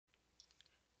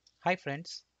Hi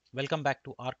friends, welcome back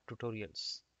to ARC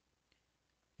Tutorials.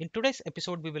 In today's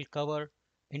episode, we will cover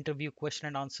interview question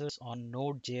and answers on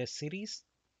Node.js series.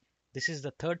 This is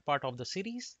the third part of the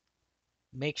series.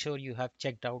 Make sure you have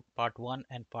checked out part 1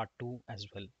 and part 2 as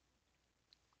well.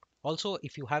 Also,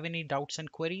 if you have any doubts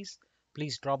and queries,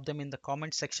 please drop them in the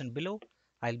comment section below.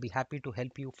 I'll be happy to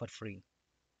help you for free.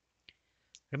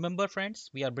 Remember friends,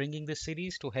 we are bringing this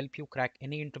series to help you crack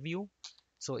any interview.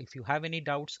 So if you have any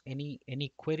doubts,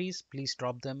 any queries, please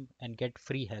drop them and get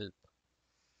free help.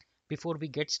 Before we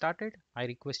get started, I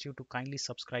request you to kindly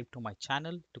subscribe to my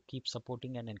channel to keep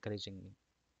supporting and encouraging me.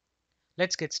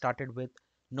 Let's get started with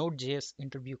Node.js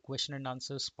interview question and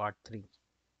answers part 3.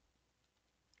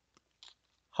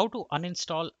 How to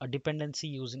uninstall a dependency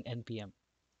using npm.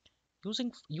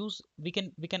 We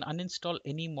can uninstall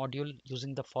any module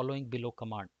using the following below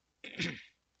command.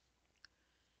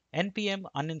 npm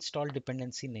uninstall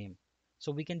dependency name.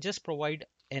 So we can just provide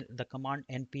the command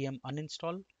npm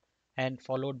uninstall and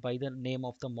followed by the name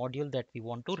of the module that we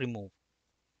want to remove.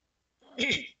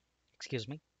 Excuse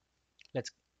me.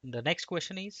 Let's The next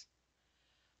question is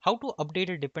how to update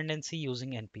a dependency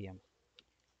using npm.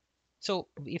 So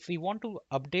if we want to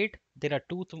update, there are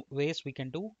two ways we can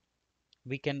do.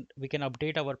 We can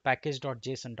update our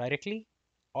package.json directly,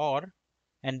 or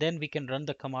and then we can run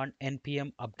the command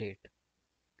npm update.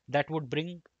 That would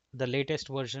bring the latest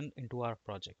version into our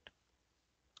project.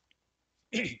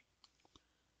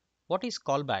 What is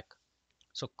callback?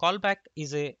 So callback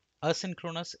is a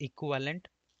asynchronous equivalent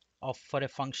of for a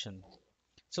function.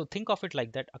 So think of it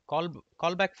like that. A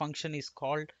callback function is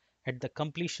called at the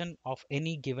completion of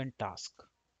any given task.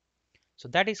 So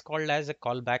that is called as a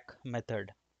callback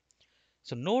method.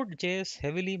 So Node.js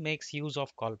heavily makes use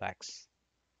of callbacks,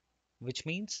 which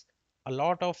means a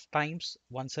lot of times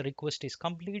once a request is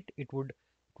complete, it would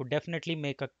could definitely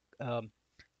make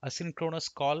a synchronous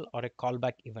call or a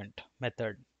callback event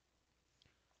method.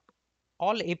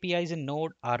 All APIs in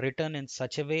Node are written in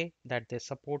such a way that they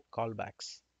support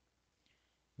callbacks.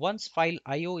 Once file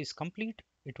IO is complete,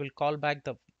 it will call back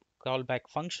the callback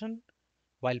function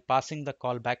while passing the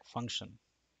callback function.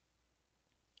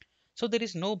 So there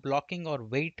is no blocking or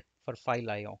wait for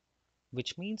file IO,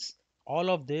 which means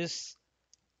all of this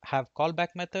have callback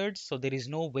methods. So there is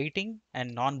no waiting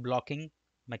and non-blocking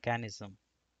mechanism.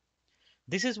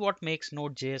 This is what makes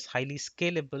Node.js highly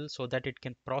scalable so that it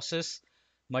can process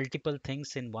multiple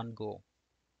things in one go.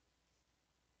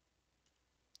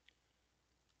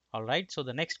 All right. So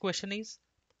the next question is,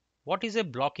 what is a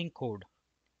blocking code?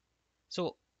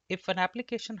 So if an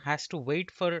application has to wait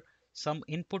for some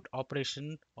input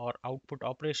operation or output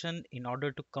operation in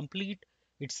order to complete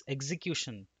its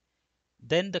execution,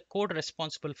 then the code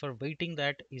responsible for waiting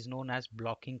that is known as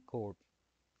blocking code.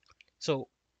 So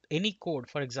any code,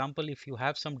 for example, if you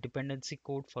have some dependency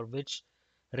code for which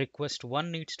request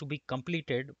 1 needs to be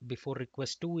completed before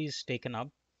request 2 is taken up,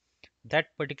 that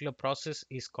particular process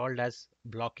is called as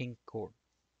blocking code.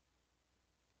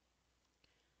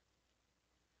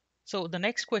 So the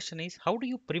next question is, how do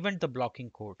you prevent the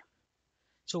blocking code?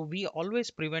 So we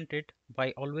always prevent it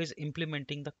by always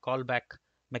implementing the callback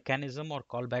mechanism or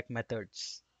callback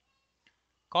methods.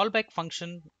 Callback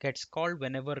function gets called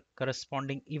whenever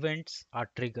corresponding events are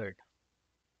triggered.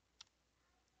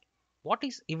 What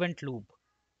is event loop?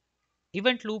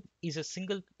 Event loop is a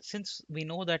single, since we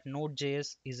know that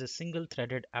Node.js is a single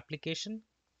threaded application,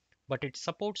 but it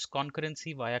supports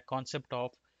concurrency via concept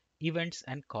of events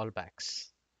and callbacks.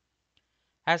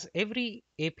 As every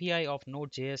API of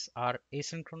Node.js are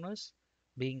asynchronous,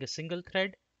 being a single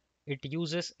thread, it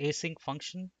uses async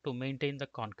function to maintain the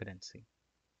concurrency.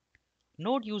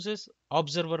 Node uses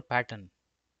observer pattern.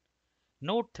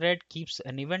 Node thread keeps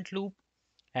an event loop,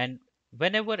 and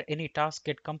whenever any task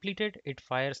gets completed, it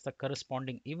fires the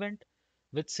corresponding event,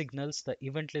 which signals the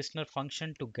event listener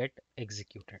function to get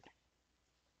executed.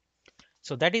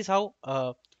 So that is how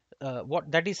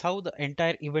the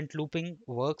entire event looping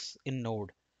works in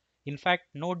Node. In fact,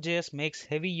 Node.js makes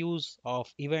heavy use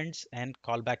of events and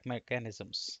callback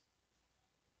mechanisms.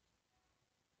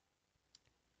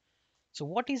 So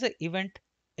what is an event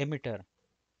emitter?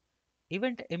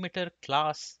 Event emitter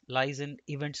class lies in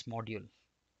events module.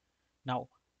 Now,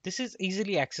 this is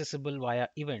easily accessible via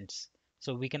events.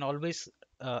 So we can always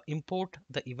import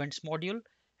the events module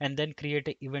and then create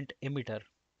an event emitter,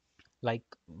 like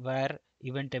where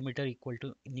event emitter equal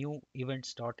to new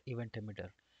events dot event emitter.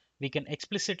 We can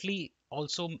explicitly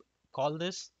also call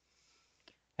this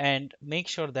and make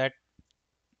sure that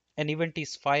an event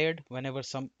is fired whenever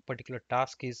some particular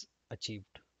task is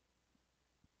achieved.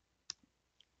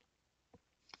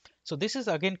 So this is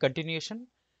again continuation.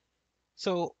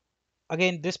 So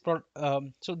Again,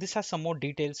 so this has some more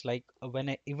details like when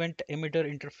an event emitter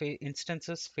interface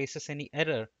instances faces any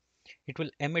error, it will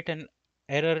emit an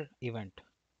error event.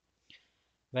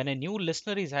 When a new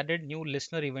listener is added, new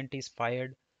listener event is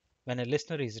fired. When a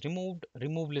listener is removed,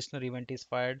 remove listener event is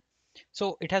fired.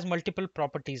 So it has multiple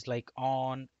properties like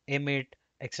on, emit,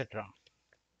 etc.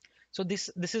 So this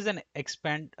is an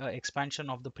expansion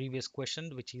of the previous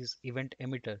question, which is event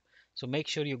emitter. So make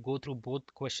sure you go through both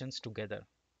questions together.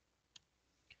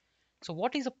 So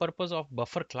what is the purpose of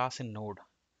buffer class in Node?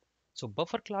 So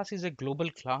buffer class is a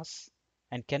global class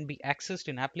and can be accessed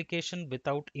in application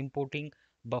without importing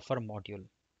buffer module.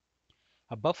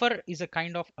 A buffer is a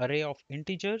kind of array of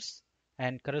integers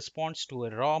and corresponds to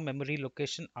a raw memory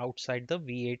location outside the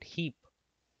V8 heap.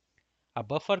 A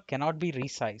buffer cannot be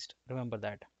resized. Remember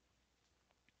that.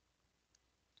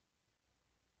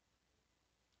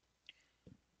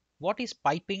 What is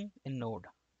piping in Node?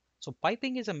 So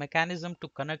piping is a mechanism to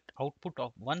connect output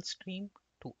of one stream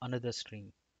to another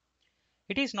stream.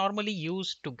 It is normally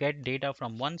used to get data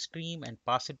from one stream and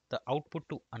pass it the output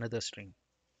to another stream.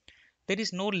 There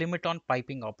is no limit on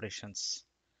piping operations.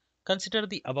 Consider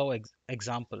the above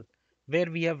example where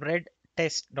we have read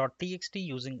test.txt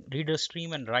using reader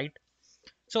stream and write.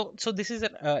 So this is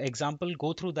an example.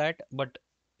 Go through that. But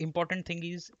important thing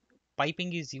is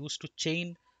piping is used to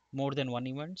chain more than one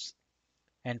events,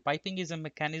 and piping is a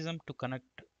mechanism to connect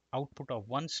output of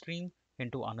one stream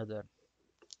into another.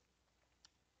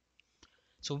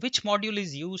 So which module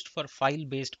is used for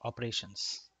file-based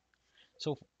operations?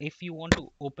 So if you want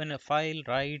to open a file,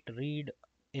 write, read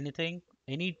anything,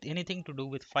 anything to do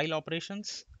with file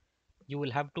operations, you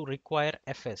will have to require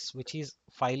FS, which is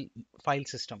file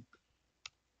system.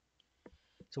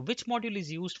 So which module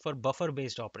is used for buffer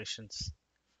based operations?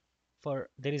 For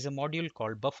there is a module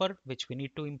called buffer which we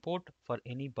need to import for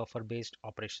any buffer based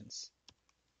operations.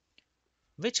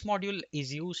 Which module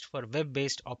is used for web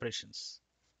based operations?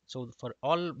 So for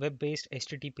all web based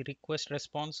HTTP request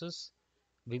responses,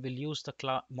 we will use the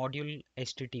module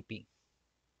HTTP.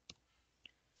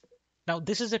 Now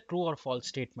this is a true or false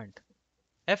statement.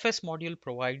 FS module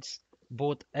provides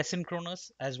both asynchronous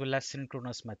as well as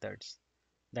synchronous methods.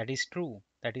 That is true.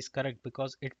 That is correct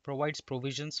because it provides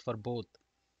provisions for both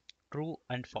true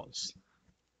and false.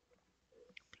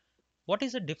 What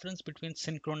is the difference between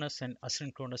synchronous and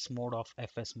asynchronous mode of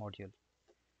FS module?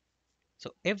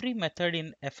 So every method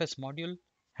in FS module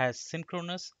has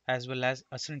synchronous as well as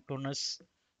asynchronous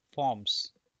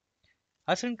forms.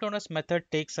 Asynchronous method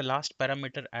takes the last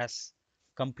parameter as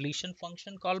completion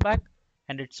function callback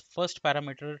and its first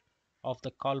parameter of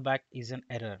the callback is an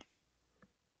error.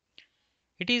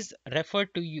 It is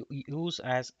referred to use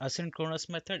as asynchronous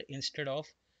method instead of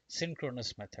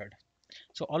synchronous method.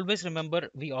 So always remember,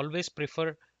 we always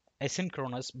prefer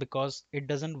asynchronous because it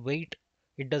doesn't wait,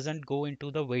 it doesn't go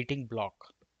into the waiting block.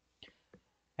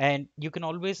 And you can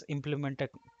always implement a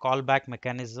callback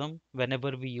mechanism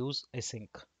whenever we use async.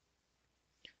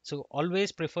 So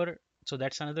always prefer, so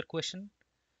that's another question.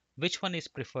 Which one is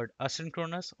preferred,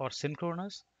 asynchronous or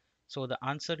synchronous? So the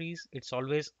answer is it's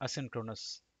always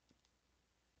asynchronous.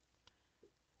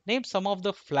 Name some of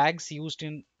the flags used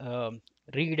in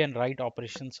read and write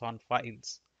operations on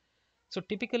files. So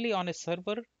typically on a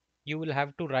server, you will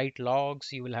have to write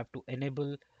logs, you will have to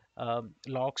enable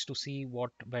logs to see what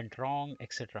went wrong,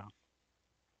 etc.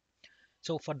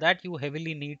 So for that, you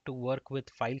heavily need to work with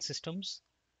file systems.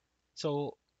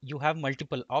 So you have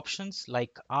multiple options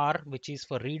like R, which is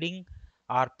for reading,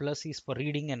 R plus is for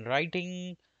reading and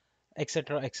writing,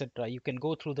 etc. etc. You can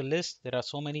go through the list. There are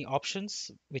so many options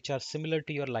which are similar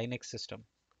to your Linux system.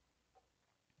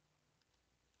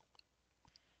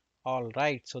 All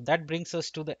right, so that brings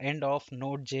us to the end of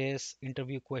Node.js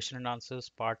interview question and answers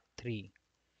part 3.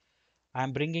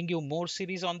 I'm bringing you more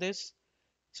series on this,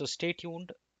 so stay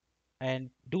tuned and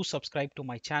do subscribe to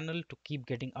my channel to keep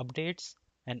getting updates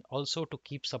and also to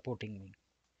keep supporting me.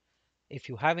 If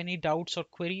you have any doubts or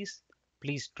queries,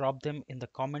 please drop them in the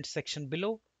comment section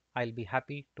below. I'll be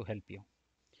happy to help you.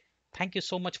 Thank you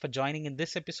so much for joining in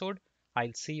this episode.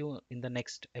 I'll see you in the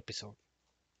next episode.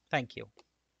 Thank you.